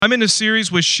I'm in a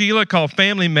series with Sheila called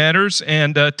Family Matters,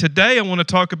 and today I want to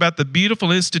talk about the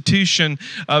beautiful institution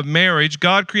of marriage.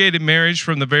 God created marriage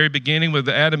from the very beginning with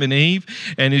Adam and Eve,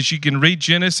 and as you can read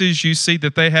Genesis, you see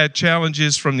that they had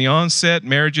challenges from the onset.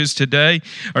 Marriages today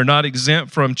are not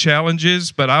exempt from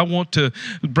challenges, but I want to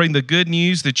bring the good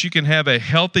news that you can have a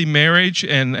healthy marriage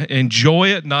and enjoy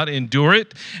it, not endure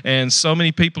it, and so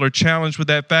many people are challenged with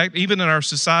that fact. Even in our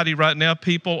society right now,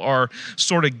 people are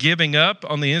sort of giving up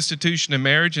on the institution of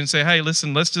marriage and say, hey,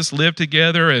 listen, let's just live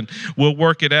together and we'll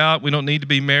work it out. We don't need to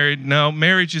be married. No,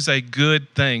 marriage is a good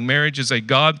thing. Marriage is a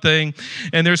God thing.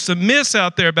 And there's some myths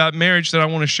out there about marriage that I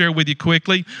want to share with you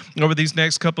quickly over these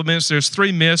next couple of minutes. There's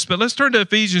 3 myths, but let's turn to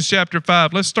Ephesians chapter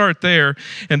 5. Let's start there.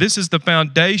 And this is the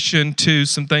foundation to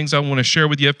some things I want to share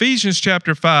with you. Ephesians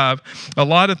chapter 5, a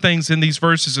lot of things in these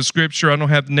verses of Scripture. I don't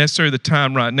have necessarily the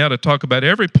time right now to talk about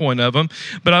every point of them,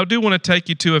 but I do want to take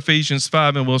you to Ephesians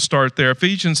 5, and we'll start there.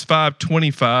 Ephesians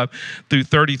 5:25 through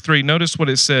 33. Notice what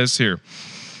it says here.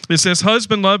 It says,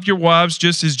 "Husband, love your wives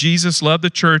just as Jesus loved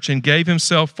the church and gave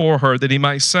himself for her, that he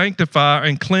might sanctify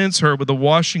and cleanse her with the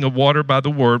washing of water by the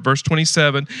word." Verse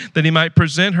 27, "that he might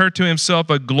present her to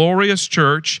himself a glorious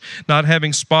church, not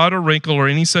having spot or wrinkle or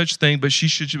any such thing, but she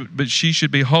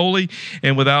should be holy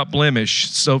and without blemish."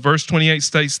 So verse 28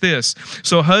 states this,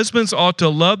 "So husbands ought to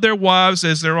love their wives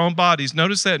as their own bodies."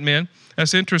 Notice that, men.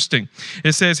 That's interesting.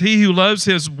 It says, "He who loves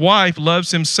his wife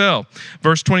loves himself."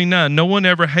 Verse 29, "No one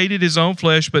ever hated his own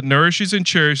flesh, but nourishes and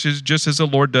cherishes, just as the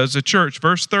Lord does the church."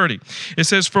 Verse 30, it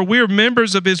says, "For we are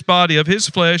members of his body, of his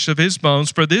flesh, of his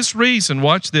bones. For this reason,"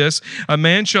 watch this, "a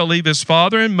man shall leave his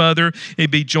father and mother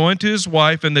and be joined to his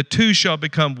wife, and the two shall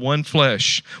become one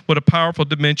flesh." What a powerful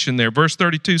dimension there. Verse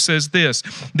 32 says this,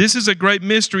 "This is a great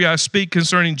mystery I speak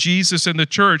concerning Jesus and the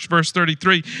church." Verse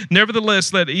 33,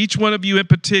 "Nevertheless, let each one of you in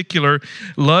particular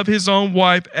love his own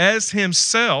wife as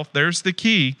himself." There's the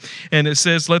key. And it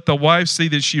says, "Let the wife see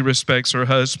that she respects her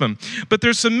husband." But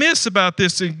there's some myths about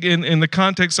this in the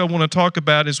context I want to talk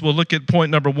about as we'll look at point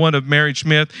number 1 of marriage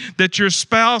myth, that your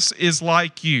spouse is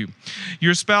like you.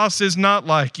 Your spouse is not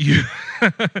like you.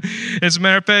 As a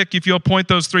matter of fact, if you'll point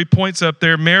those 3 points up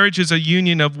there, marriage is a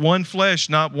union of one flesh,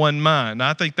 not one mind.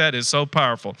 I think that is so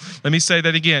powerful. Let me say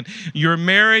that again. Your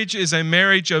marriage is a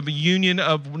marriage of a union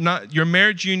of not. Your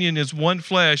marriage union is one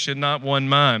flesh and not one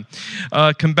mind.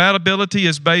 Compatibility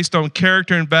is based on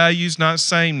character and values, not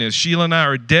sameness. Sheila and I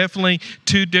are definitely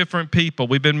 2 different people.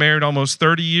 We've been married almost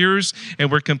 30 years,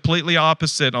 and we're completely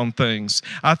opposite on things.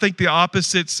 I think the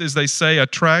opposites, as they say,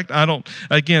 attract.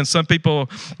 Again, some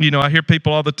people, I hear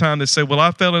people all the time that say, well,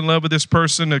 I fell in love with this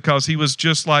person because he was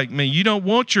just like me. You don't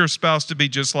want your spouse to be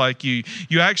just like you.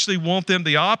 You actually want them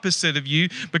the opposite of you,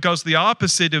 because the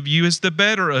opposite of you is the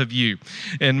better of you,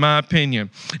 in my opinion.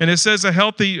 And it says a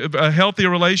healthy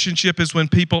relationship is when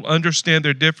people understand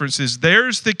their differences.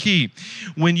 There's the key.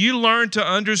 When you learn to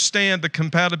understand the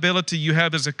compatibility you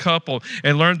have as a couple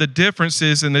and learn the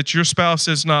differences and that your spouse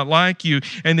is not like you,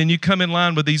 and then you come in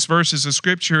line with these verses of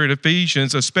Scripture in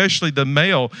Ephesians, especially the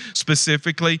male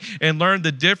specifically, and learn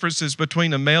the differences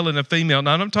between a male and a female.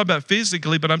 Now, I'm not talking about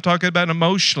physically, but I'm talking about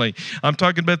emotionally. I'm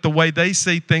talking about the way they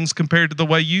see things compared to the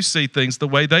way you see things, the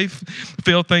way they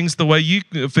feel things, the way you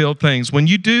feel things. When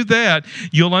you do that,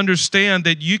 you'll understand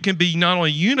that you can be not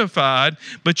only unified,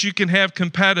 but you can have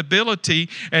compatibility,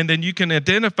 and then you can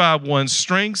identify one's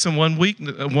strengths and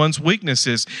one's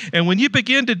weaknesses. And when you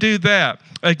begin to do that,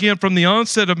 again, from the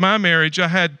onset of my marriage, I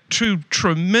had 2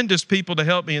 tremendous people to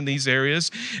help me in these areas,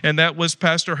 and that was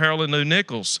Pastor Harold and Lou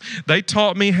Nichols. They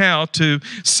taught me how to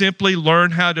simply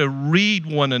learn how to read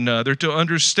one another, to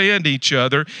understand each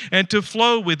other, and to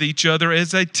flow with each other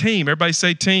as a team. Everybody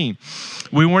say team.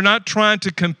 We were not trying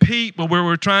to compete, but we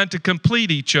were trying to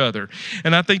complete each other.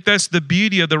 And I think that's the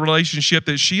beauty of the relationship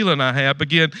that Sheila and I have.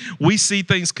 Again, we see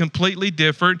things completely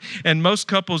different, and most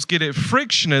couples get at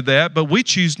friction of that, but we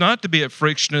choose not to be at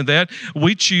friction of that.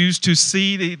 We choose to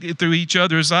see it through each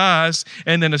other's eyes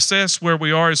and then assess where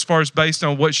we are as far as based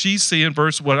on what she's seeing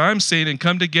versus what I'm seeing, and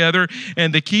come together.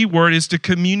 And the key word is to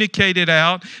communicate it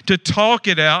out, to talk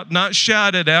it out, not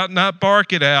shout it out, not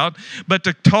bark it out, but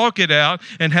to talk it out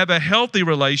and have a healthy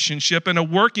relationship and a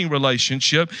working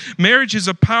relationship. Marriage is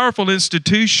a powerful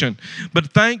institution,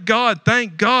 but thank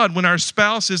God when our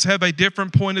spouses have a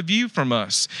different point of view from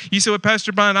us. You say, well,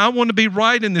 Pastor Brian, I want to be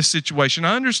right in this situation.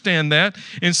 I understand that,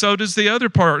 and so does the other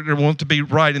partner want to be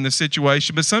right in the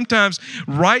situation, but sometimes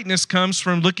rightness comes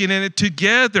from looking at it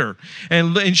together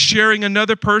and sharing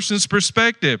another person's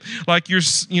perspective. Like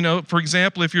for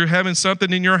example, if you're having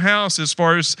something in your house as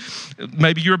far as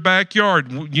maybe your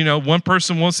backyard, one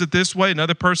person wants it this way,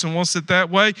 another person wants it that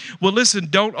way. way. Well, listen,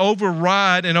 don't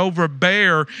override and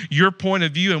overbear your point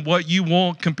of view and what you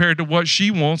want compared to what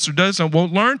she wants or doesn't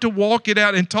want. Learn to walk it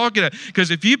out and talk it out.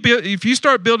 Because if you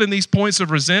start building these points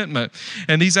of resentment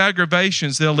and these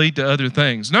aggravations, they'll lead to other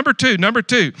things. Number two,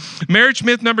 marriage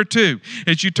myth number 2,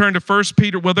 as you turn to 1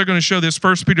 Peter, well, they're going to show this,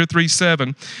 1 Peter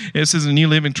 3:7. This is a New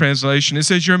Living Translation. It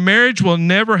says, your marriage will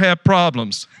never have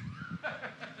problems.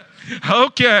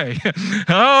 Okay.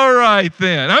 All right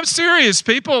then. I'm serious,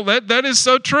 people. That is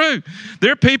so true.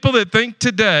 There are people that think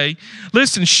today,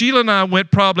 listen, Sheila and I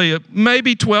went probably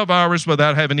maybe 12 hours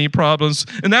without having any problems,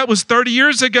 and that was 30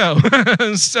 years ago.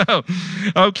 So,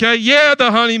 okay, yeah, the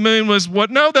honeymoon was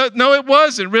what? No, it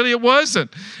wasn't. Really, it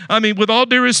wasn't. I mean, with all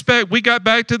due respect, we got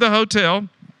back to the hotel.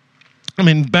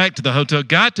 Got to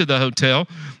the hotel.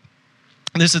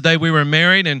 This is the day we were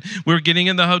married, and we were getting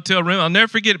in the hotel room. I'll never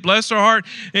forget it. Bless her heart.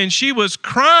 And she was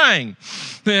crying.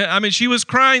 She was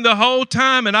crying the whole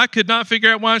time, and I could not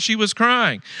figure out why she was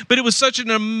crying. But it was such an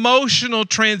emotional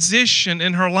transition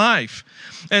in her life.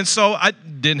 And so I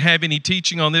didn't have any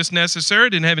teaching on this necessarily,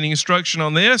 didn't have any instruction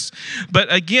on this.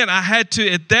 But again, I had to,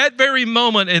 at that very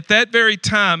moment, at that very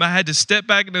time, I had to step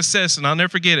back and assess, and I'll never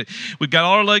forget it. We got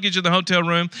all our luggage in the hotel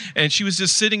room, and she was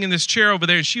just sitting in this chair over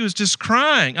there, and she was just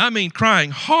crying.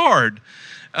 Crying hard.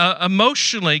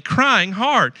 Emotionally crying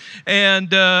hard.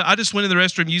 And I just went in the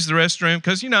restroom, used the restroom,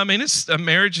 because, it's a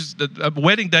marriage, a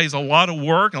wedding day is a lot of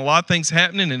work and a lot of things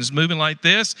happening, and it's moving like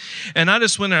this. And I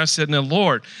just went there, I said, now,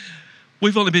 Lord,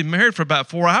 we've only been married for about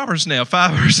 4 hours now,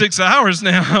 5 or 6 hours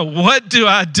now. What do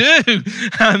I do?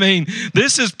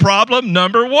 This is problem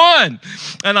number 1.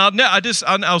 And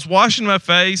I was washing my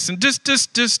face and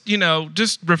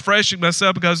just refreshing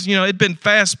myself because, it'd been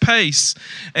fast paced.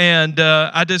 And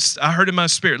I heard in my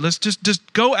spirit, let's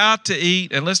just go out to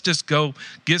eat and let's just go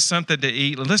get something to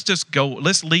eat.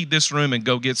 Let's leave this room and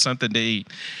go get something to eat.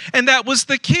 And that was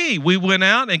the key. We went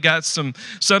out and got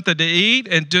something to eat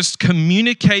and just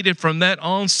communicated from that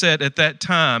onset at that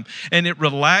time, and it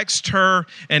relaxed her,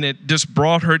 and it just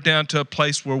brought her down to a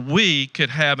place where we could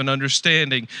have an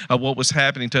understanding of what was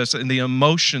happening to us and the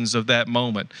emotions of that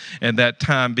moment and that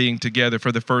time being together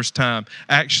for the first time,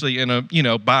 actually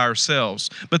by ourselves.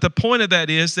 But the point of that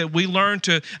is that we learned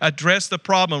to address the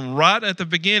problem right at the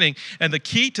beginning, and the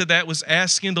key to that was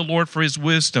asking the Lord for His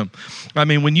wisdom.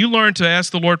 When you learn to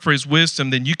ask the Lord for His wisdom,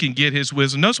 then you can get His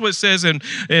wisdom. Notice what it says in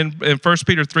 1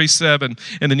 Peter 3:7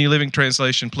 in the New Living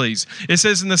Translation, please. It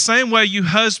says, in the same way, you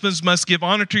husbands must give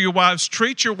honor to your wives.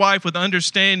 Treat your wife with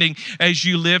understanding as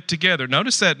you live together.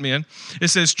 Notice that, men. It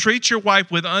says, treat your wife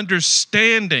with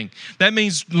understanding. That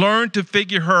means learn to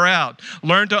figure her out.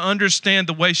 Learn to understand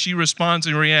the way she responds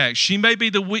and reacts. She may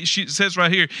be she says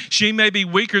right here, she may be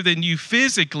weaker than you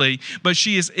physically, but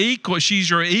she is equal. She's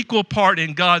your equal part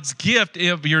in God's gift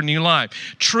of your new life.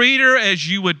 Treat her as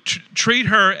you would treat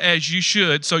her as you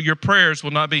should, so your prayers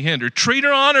will not be hindered. Treat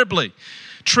her honorably.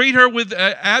 Treat her with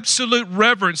absolute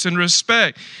reverence and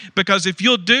respect, because if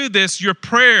you'll do this, your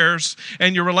prayers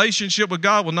and your relationship with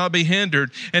God will not be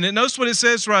hindered. And notice what it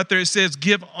says right there. It says,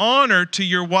 give honor to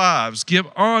your wives. Give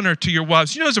honor to your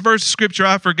wives. There's a verse of scripture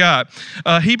I forgot.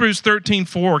 Hebrews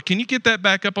 13:4. Can you get that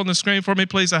back up on the screen for me,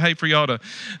 please? I hate for y'all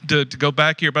to go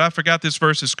back here, but I forgot this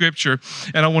verse of scripture,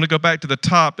 and I want to go back to the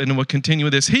top, and we'll continue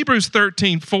with this. Hebrews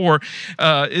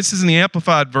 13:4. This is in the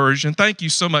Amplified Version. Thank you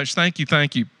so much. Thank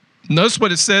you. Notice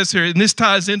what it says here, and this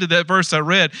ties into that verse I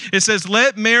read. It says,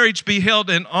 let marriage be held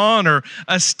in honor,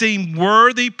 esteemed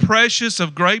worthy, precious,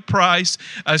 of great price,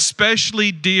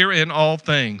 especially dear in all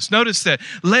things. Notice that.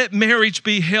 Let marriage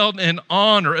be held in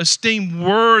honor, esteemed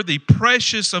worthy,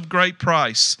 precious, of great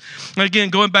price.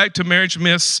 Again, going back to marriage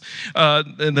myths,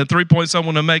 and the 3 points I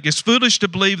want to make, it's foolish to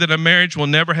believe that a marriage will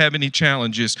never have any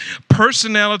challenges.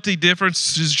 Personality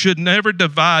differences should never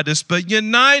divide us, but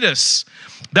unite us.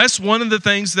 That's one of the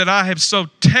things that I have so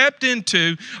tapped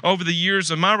into over the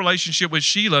years of my relationship with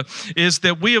Sheila, is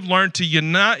that we have learned to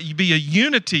be a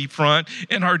unity front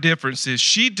in our differences.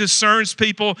 She discerns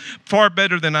people far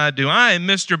better than I do. I am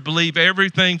Mr. Believe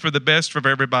everything for the best for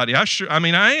everybody. I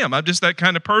am. I'm just that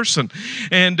kind of person.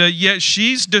 And yet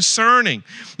she's discerning.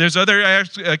 There's other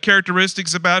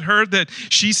characteristics about her that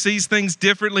she sees things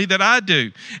differently than I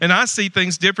do. And I see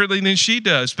things differently than she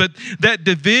does. But that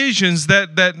divisions,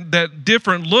 that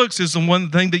different looks is the one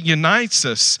thing that that unites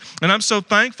us. And I'm so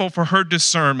thankful for her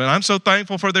discernment. I'm so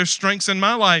thankful for their strengths in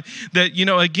my life that,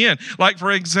 again, like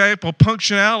for example,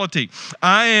 punctuality.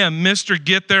 I am Mr.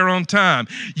 Get There on Time.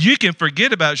 You can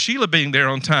forget about Sheila being there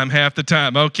on time half the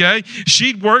time, okay?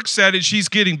 She works at it. She's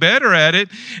getting better at it.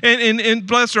 And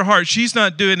bless her heart, she's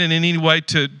not doing it in any way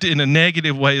in a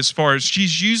negative way as far as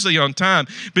she's usually on time,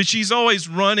 but she's always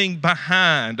running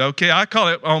behind, okay? I call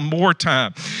it on more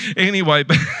time. Anyway,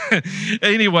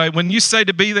 when you say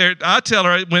to be there, I tell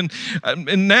her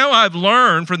and now I've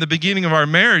learned from the beginning of our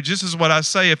marriage, this is what I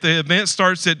say. If the event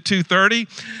starts at 2:30,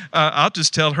 I'll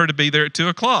just tell her to be there at 2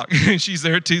 o'clock. She's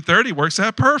there at 2:30, works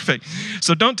out perfect.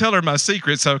 So don't tell her my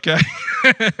secrets, okay?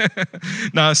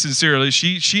 No, sincerely,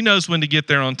 she knows when to get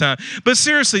there on time. But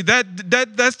seriously,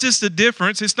 that's just a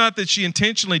difference. It's not that she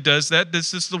intentionally does that.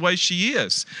 This is the way she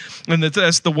is. And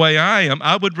that's the way I am.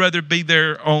 I would rather be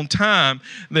there on time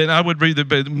than I would rather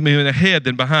be ahead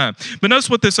than behind. But notice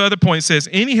what this other point says.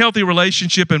 Any healthy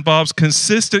relationship involves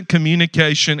consistent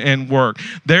communication and work.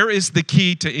 There is the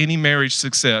key to any marriage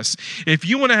success. If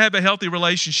you want to have a healthy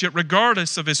relationship,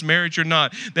 regardless of it's marriage or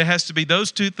not, there has to be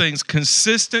those two things: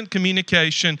 consistent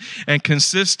communication and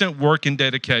consistent work and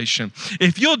dedication.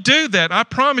 If you'll do that, I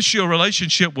promise you a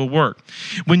relationship will work.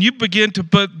 When you begin to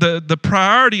put the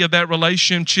priority of that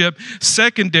relationship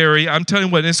secondary, I'm telling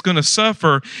you what, it's going to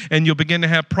suffer, and you'll begin to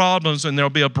have problems, and there'll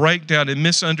be a breakdown, and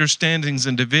misunderstandings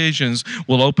and divisions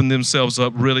will open themselves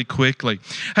up really quickly.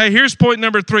 Hey, here's point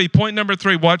number 3. Point number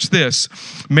 3, watch this.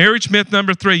 Marriage myth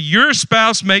number 3, your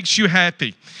spouse makes you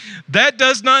happy. That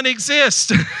does not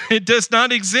exist. It does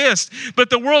not exist. But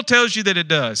the world tells you that it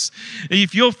does.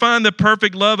 If you'll find the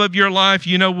perfect love of your life,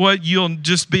 you know what? You'll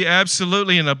just be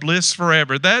absolutely in a bliss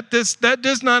forever. That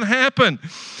does not happen.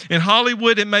 In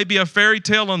Hollywood, it may be a fairy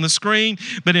tale on the screen,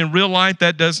 but in real life,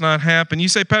 that does not happen. You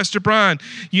say, Pastor Brian,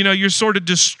 you're sort of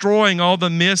destroying all the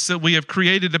myths that we have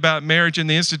created about marriage and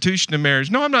the institution of marriage.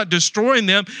 No, I'm not destroying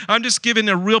them. I'm just giving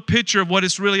a real picture of what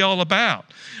it's really all about.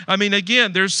 I mean,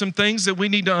 again, there's some things that we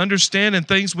need to understand and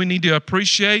things we need to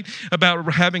appreciate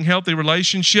about having healthy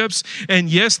relationships. And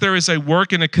yes, there is a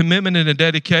work and a commitment and a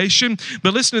dedication.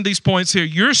 But listen to these points here.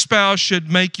 Your spouse should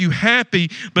make you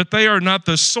happy, but they are not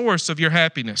the source of your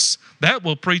happiness. That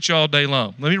will preach all day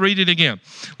long. Let me read it again.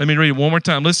 Let me read it one more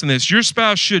time. Listen to this. Your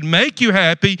spouse should make you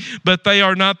happy, but they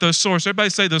are not the source. Everybody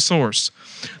say the source.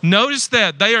 Notice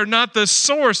that. They are not the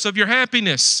source of your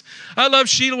happiness. I love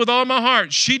Sheila with all my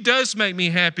heart. She does make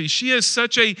me happy. She is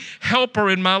such a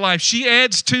helper in my life. She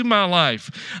adds to my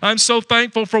life. I'm so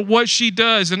thankful for what she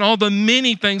does and all the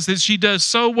many things that she does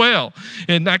so well.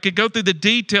 And I could go through the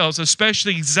details,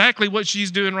 especially exactly what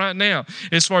she's doing right now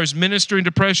as far as ministering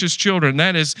to precious children.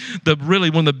 That is really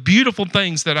one of the beautiful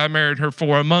things that I married her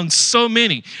for among so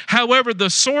many. However, the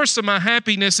source of my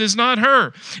happiness is not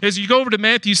her. As you go over to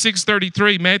Matthew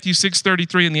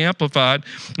 6:33 in the Amplified,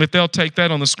 if they'll take that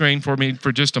on the screen for me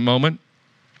for just a moment.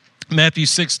 Matthew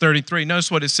 6:33. Notice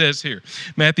what it says here.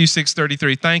 Matthew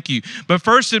 6:33. Thank you. But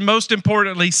first and most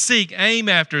importantly, seek, aim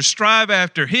after, strive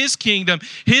after His kingdom,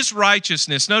 His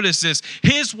righteousness. Notice this.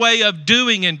 His way of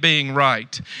doing and being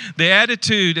right. The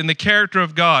attitude and the character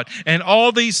of God. And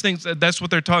all these things, that's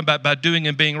what they're talking about by doing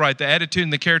and being right. The attitude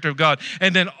and the character of God.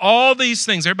 And then all these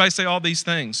things, everybody say all these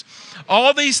things.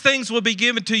 All these things will be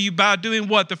given to you by doing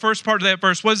what? The first part of that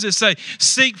verse. What does it say?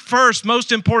 Seek first,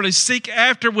 most importantly, seek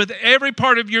after with every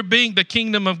part of your being the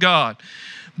kingdom of God.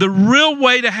 The real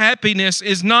way to happiness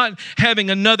is not having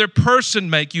another person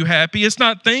make you happy. It's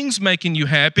not things making you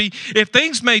happy. If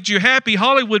things made you happy,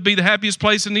 Hollywood would be the happiest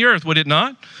place in the earth, would it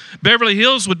not? Beverly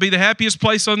Hills would be the happiest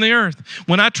place on the earth.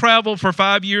 When I traveled for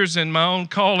 5 years in my own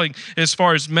calling as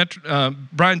far as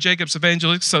Brian Jacobs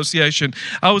Evangelistic Association,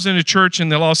 I was in a church in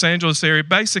the Los Angeles area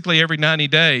basically every 90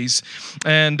 days.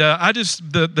 And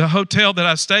the hotel that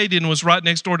I stayed in was right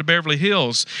next door to Beverly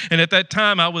Hills. And at that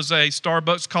time, I was a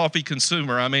Starbucks coffee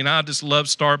consumer. I mean, I just love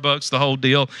Starbucks, the whole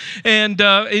deal. And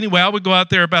anyway, I would go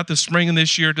out there about the spring of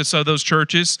this year to those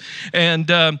churches. And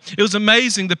it was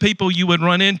amazing the people you would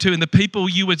run into and the people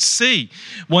you would see.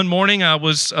 One morning, it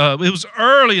was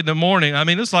early in the morning. I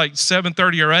mean, it was like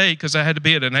 7:30 or 8 because I had to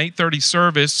be at an 8:30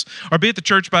 service or be at the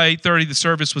church by 8:30. The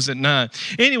service was at 9.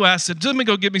 Anyway, I said, let me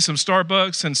go get me some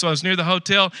Starbucks. And so I was near the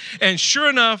hotel. And sure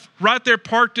enough, right there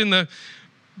parked in the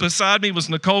beside me was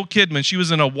Nicole Kidman. She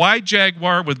was in a white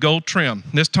Jaguar with gold trim.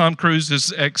 This Tom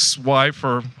Cruise's ex-wife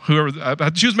or whoever.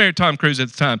 She was married to Tom Cruise at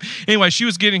the time. Anyway, she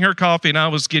was getting her coffee and I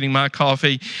was getting my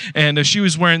coffee. And she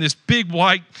was wearing this big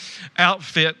white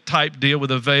outfit type deal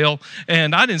with a veil.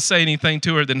 And I didn't say anything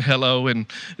to her than hello and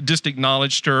just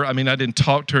acknowledged her. I mean, I didn't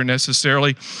talk to her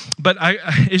necessarily. But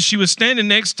as she was standing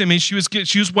next to me, she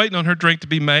was waiting on her drink to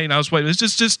be made. And I was waiting. It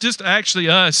was just actually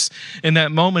us in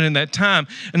that moment, in that time.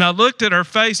 And I looked at her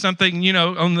face. And I'm thinking,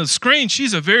 on the screen,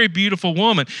 she's a very beautiful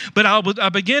woman. But I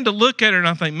began to look at her and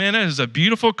I think, man, that is a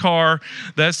beautiful car.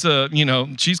 That's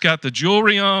she's got the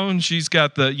jewelry on. She's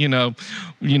got the,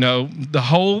 the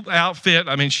whole outfit.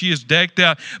 I mean, she is decked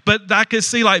out. But I could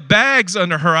see like bags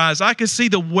under her eyes. I could see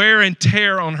the wear and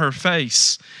tear on her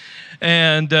face.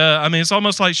 And, it's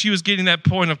almost like she was getting that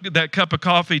point of that cup of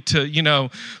coffee to,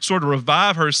 sort of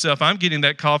revive herself. I'm getting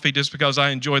that coffee just because I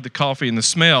enjoyed the coffee and the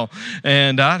smell.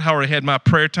 And I'd already had my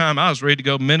prayer time. I was ready to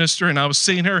go minister, and I was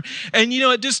seeing her. And,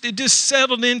 it just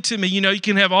settled into me. You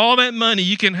can have all that money.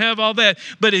 You can have all that.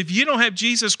 But if you don't have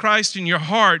Jesus Christ in your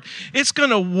heart, it's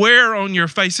going to wear on your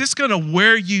face. It's going to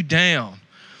wear you down.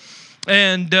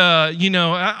 And,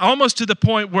 almost to the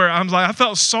point where I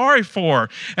felt sorry for her.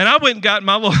 And I went and got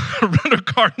my little rental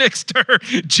car next to her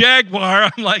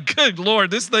Jaguar. I'm like, good Lord,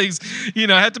 this thing's,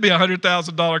 had to be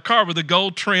 $100,000 car with a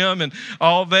gold trim and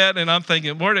all that. And I'm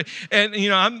thinking,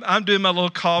 I'm doing my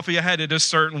little coffee. I had it a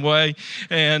certain way.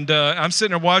 And I'm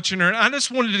sitting there watching her. And I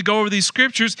just wanted to go over these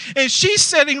scriptures. And she's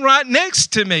sitting right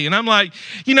next to me. And I'm like,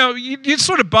 it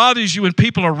sort of bothers you when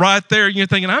people are right there. And you're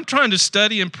thinking, I'm trying to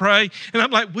study and pray. And I'm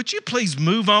like, would you please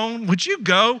move on? Would you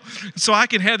go so I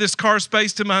can have this car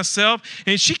space to myself?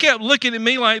 And she kept looking at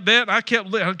me like that. I kept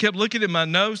looking at my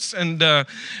notes, and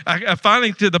I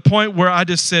finally to the point where I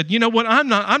just said, you know what? I'm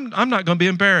not going to be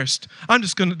embarrassed.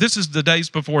 This is the days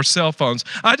before cell phones.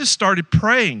 I just started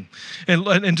praying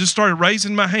and just started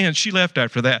raising my hand. She left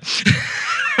after that.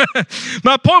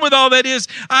 My point with all that is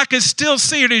I could still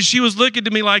see her as she was looking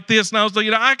to me like this, and I was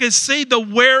looking, I could see the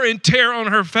wear and tear on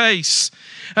her face.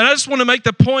 And I just want to make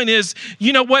the point is,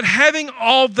 having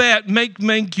all that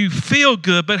make you feel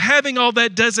good, but having all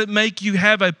that doesn't make you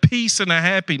have a peace and a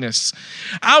happiness.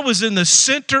 I was in the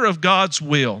center of God's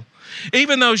will.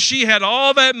 Even though she had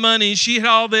all that money, she had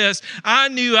all this, I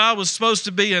knew I was supposed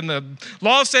to be in the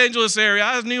Los Angeles area.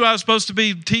 I knew I was supposed to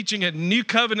be teaching at New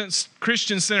Covenant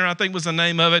Christian Center, I think was the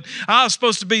name of it. I was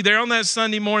supposed to be there on that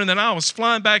Sunday morning, then I was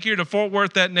flying back here to Fort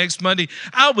Worth that next Monday.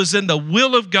 I was in the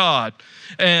will of God.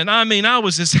 And I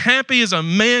was as happy as a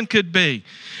man could be.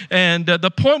 And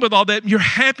the point with all that, your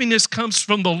happiness comes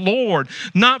from the Lord,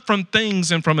 not from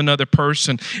things and from another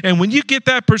person. And when you get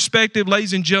that perspective,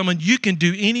 ladies and gentlemen, you can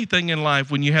do anything in life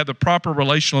when you have the proper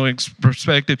relational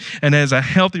perspective and has a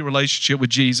healthy relationship with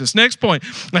Jesus. Next point,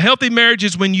 a healthy marriage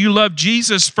is when you love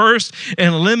Jesus first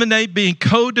and eliminate being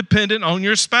codependent on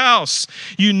your spouse.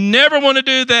 You never want to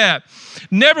do that.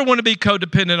 Never want to be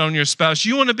codependent on your spouse.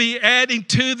 You want to be adding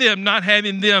to them, not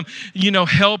having them,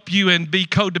 help you and be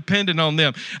codependent on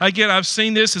them. Again, I've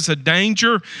seen this as a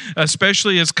danger,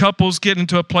 especially as couples get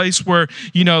into a place where,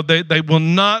 they will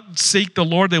not seek the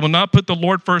Lord. They will not put the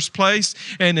Lord first place.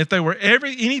 And if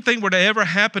anything were to ever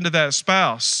happen to that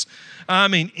spouse,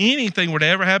 anything were to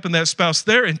ever happen to that spouse,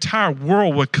 their entire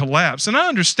world would collapse. And I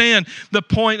understand the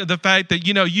point of the fact that,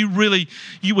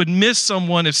 you would miss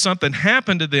someone if something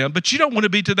happened to them, but you don't want to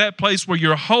be to that place where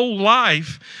your whole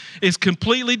life is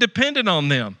completely dependent on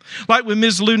them. Like with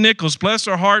Ms. Lou Nichols, bless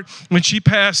her heart, when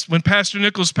Pastor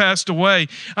Nichols passed away,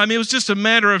 it was just a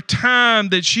matter of time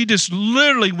that she just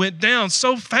literally went down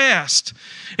so fast.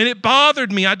 And it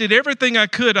bothered me. I did everything I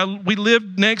could. We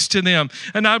lived next to them.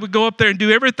 And I would go up there and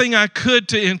do everything I could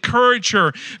to encourage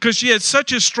her because she had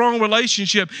such a strong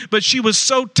relationship. But she was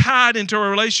so tied into her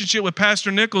relationship with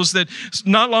Pastor Nichols that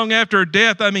not long after her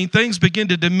death, things began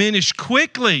to diminish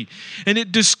quickly. And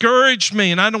it discouraged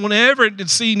me. And I don't want to ever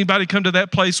see anybody come to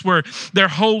that place where their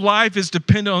whole life is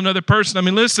dependent on another person.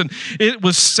 Listen, it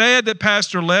was sad that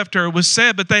Pastor left her. It was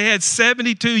sad, but they had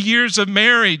 72 years of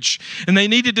marriage. And they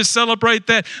needed to celebrate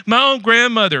that. My own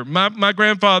grandmother, my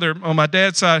grandfather on my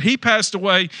dad's side, he passed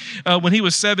away when he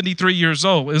was 73 years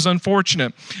old. It was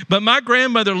unfortunate. But my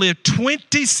grandmother lived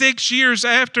 26 years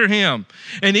after him.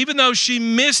 And even though she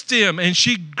missed him, and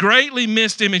she greatly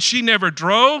missed him, and she never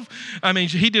drove,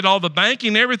 he did all the banking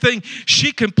and everything,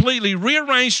 she completely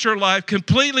rearranged her life,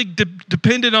 completely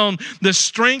depended on the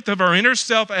strength of her inner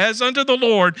self as unto the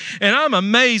Lord. And I'm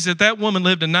amazed that woman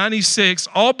lived to 96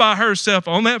 all by herself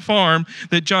on that farm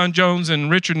that John Jones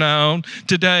and Richard and I own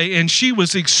today. And she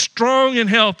was strong and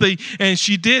healthy, and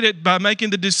she did it by making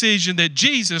the decision decision that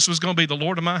Jesus was going to be the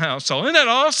Lord of my household. Isn't that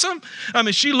awesome? I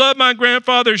mean, she loved my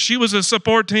grandfather. She was a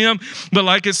support to him. But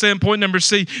like I said, point number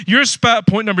C, your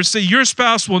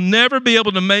spouse will never be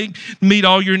able to meet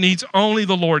all your needs. Only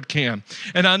the Lord can.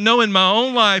 And I know in my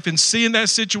own life and seeing that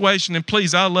situation, and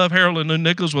please, I love Harold and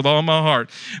Nichols with all my heart.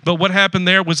 But what happened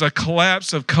there was a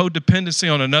collapse of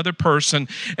codependency on another person.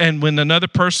 And when another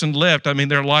person left, I mean,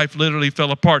 their life literally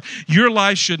fell apart. Your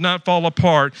life should not fall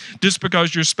apart just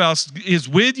because your spouse is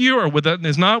with you or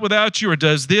is not without you or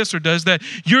does this or does that.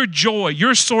 Your joy,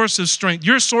 your source of strength,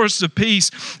 your source of peace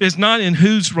is not in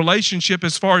whose relationship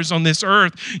as far as on this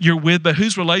earth you're with, but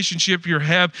whose relationship you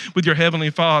have with your Heavenly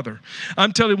Father.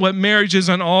 I'm telling you what, marriage is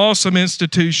an awesome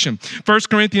institution. 1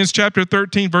 Corinthians chapter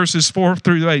 13, verses 4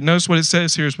 through 8. Notice what it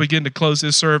says here as we begin to close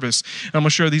this service. I'm going to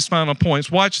share these final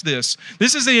points. Watch this.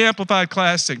 This is the Amplified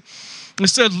Classic. It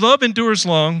said, love endures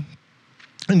long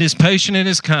and is patient and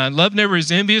is kind. Love never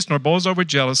is envious nor boils over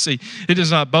jealousy. It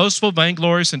is not boastful,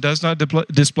 vainglorious, and does not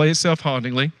display itself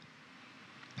hauntingly.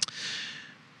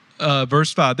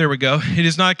 Verse 5, there we go. It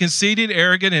is not conceited,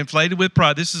 arrogant, inflated with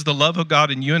pride. This is the love of God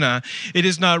in you and I. It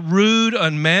is not rude,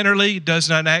 unmannerly, does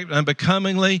not act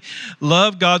unbecomingly.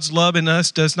 God's love in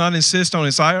us does not insist on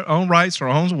its own rights or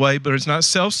own way, but it's not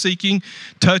self-seeking,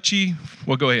 touchy.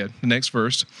 Well, go ahead, the next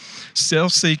verse.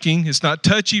 Self-seeking. It's not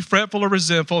touchy, fretful, or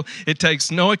resentful. It takes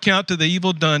no account to the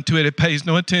evil done to it. It pays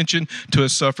no attention to a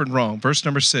suffered wrong. Verse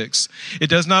number 6. It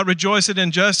does not rejoice in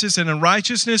injustice and in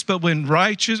righteousness, but when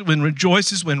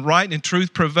rejoices when right and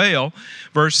truth prevail.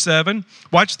 Verse 7.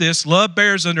 Watch this. Love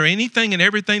bears under anything and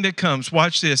everything that comes.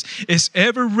 Watch this. It's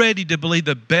ever ready to believe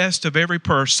the best of every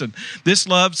person. This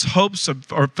love's hopes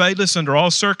are faithless under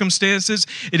all circumstances.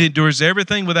 It endures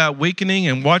everything without weakening.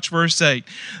 And watch verse 8.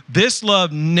 This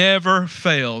love never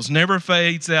fails, never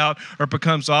fades out or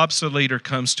becomes obsolete or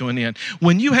comes to an end.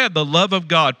 When you have the love of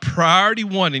God, priority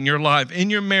one in your life,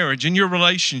 in your marriage, in your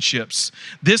relationships,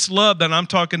 this love that I'm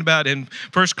talking about in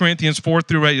 1 Corinthians 4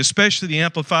 through 8, especially the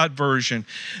Amplified Version,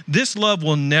 this love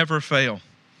will never fail.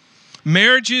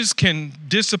 Marriages can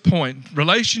disappoint.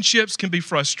 Relationships can be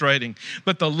frustrating.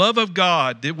 But the love of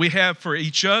God that we have for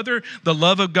each other, the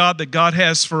love of God that God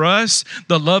has for us,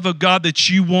 the love of God that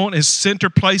you want as center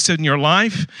place in your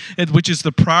life, which is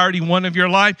the priority one of your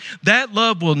life, that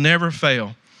love will never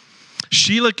fail.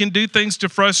 Sheila can do things to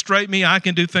frustrate me. I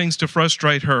can do things to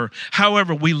frustrate her.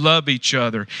 However, we love each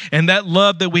other. And that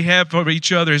love that we have for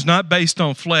each other is not based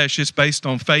on flesh. It's based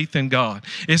on faith in God.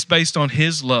 It's based on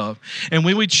His love. And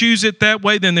when we choose it that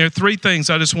way, then there are three things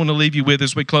I just want to leave you with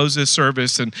as we close this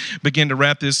service and begin to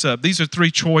wrap this up. These are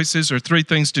three choices or three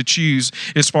things to choose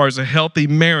as far as a healthy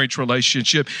marriage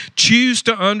relationship. Choose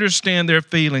to understand their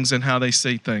feelings and how they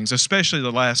see things, especially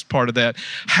the last part of that,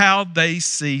 how they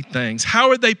see things. How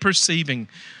are they perceiving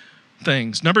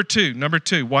things? Number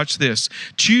two, watch this.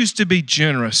 Choose to be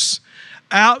generous.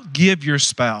 Outgive your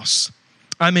spouse.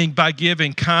 I mean, by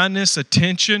giving kindness,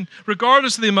 attention,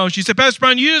 regardless of the emotion. You say, Pastor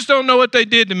Brian, you just don't know what they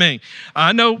did to me.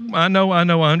 I know, I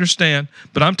understand.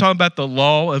 But I'm talking about the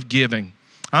law of giving.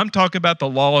 I'm talking about the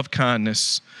law of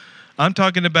kindness. I'm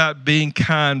talking about being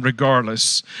kind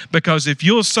regardless. Because if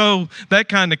you'll sow that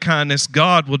kind of kindness,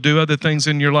 God will do other things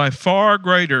in your life far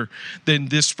greater than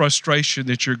this frustration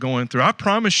that you're going through. I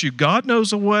promise you, God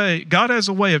knows a way. God has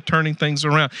a way of turning things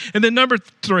around. And then number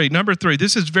three,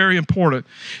 this is very important.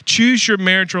 Choose your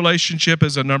marriage relationship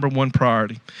as a number one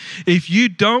priority. If you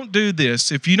don't do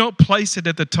this, if you don't place it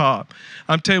at the top,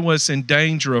 I'm telling you what, it's in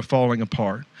danger of falling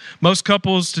apart. Most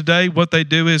couples today, what they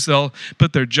do is they'll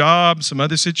put their job, some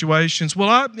other situations. Well,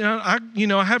 I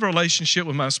have a relationship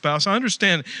with my spouse. I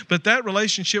understand, but that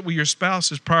relationship with your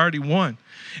spouse is priority one.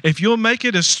 If you'll make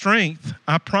it a strength,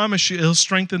 I promise you it'll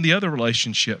strengthen the other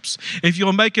relationships. If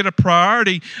you'll make it a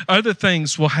priority, other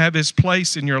things will have its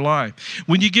place in your life.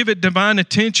 When you give it divine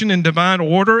attention and divine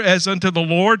order as unto the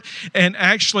Lord and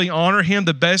actually honor Him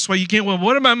the best way you can. Well,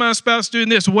 what about my spouse doing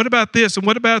this? What about this? And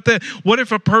what about that? What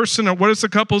if a person or what if a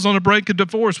couple's on the brink of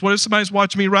divorce? What if somebody's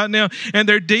watching me right now and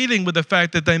they're dealing with the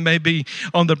fact that they may be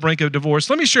on the brink of divorce?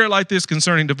 Let me share it like this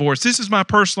concerning divorce. This is my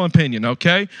personal opinion,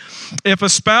 okay? If a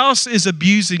spouse is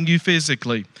abusing you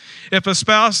physically, if a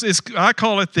spouse is, I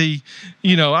call it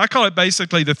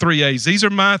basically the 3 A's. These are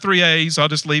my 3 A's. I'll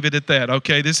just leave it at that,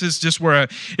 okay? This is just where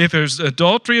if there's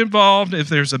adultery involved, if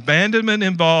there's abandonment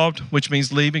involved, which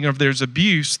means leaving, or if there's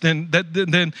abuse, then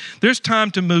there's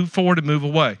time to move forward and move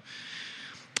away.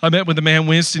 I met with a man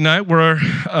Wednesday night where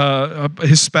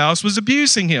his spouse was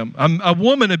abusing him, a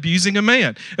woman abusing a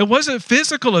man. It wasn't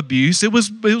physical abuse. It was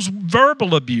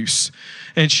verbal abuse.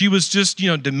 And she was just,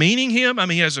 demeaning him. I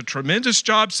mean, he has a tremendous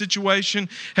job situation,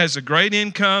 has a great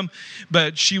income,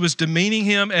 but she was demeaning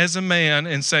him as a man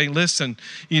and saying, listen,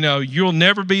 you'll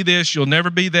never be this, you'll never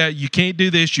be that, you can't do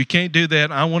this, you can't do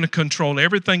that. I want to control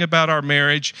everything about our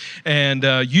marriage, and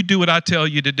you do what I tell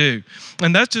you to do.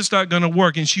 And that's just not going to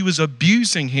work. And she was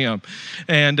abusing him,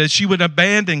 and she would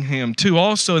abandon him too,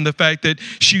 also in the fact that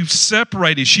she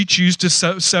separated. She chose to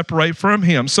separate from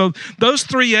him. So those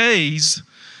 3 A's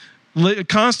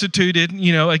constituted,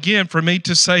 again, for me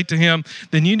to say to him,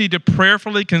 then you need to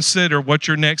prayerfully consider what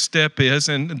your next step is,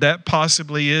 and that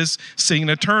possibly is seeing an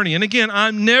attorney. And again,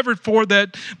 I'm never for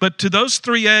that, but to those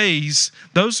 3 A's,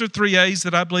 those are 3 A's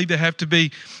that I believe that have to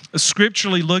be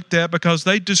scripturally looked at, because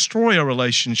they destroy a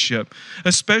relationship,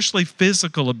 especially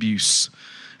physical abuse,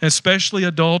 especially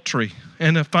adultery,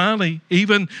 and finally,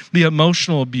 even the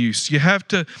emotional abuse. You have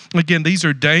to, again, these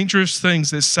are dangerous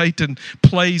things that Satan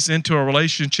plays into a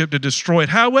relationship to destroy it.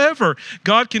 However,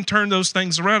 God can turn those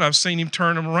things around. I've seen him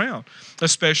turn them around,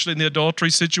 especially in the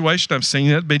adultery situation. I've seen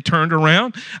it be turned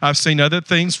around. I've seen other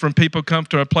things from people come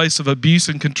to a place of abuse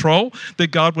and control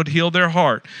that God would heal their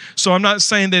heart. So I'm not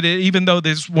saying that even though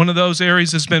there's one of those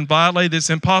areas that's been violated, it's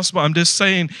impossible. I'm just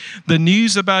saying the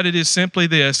news about it is simply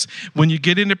this: when you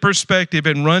get into perspective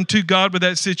and run to God with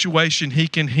that situation, he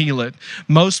can heal it.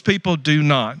 Most people do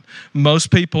not. Most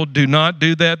people do not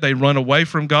do that. They run away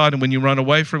from God, and when you run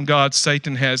away from God,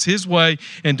 Satan has his way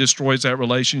and destroys that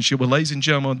relationship. Well, ladies and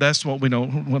gentlemen, that's what we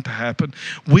don't want to happen.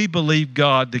 We believe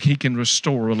God that he can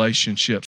restore relationships.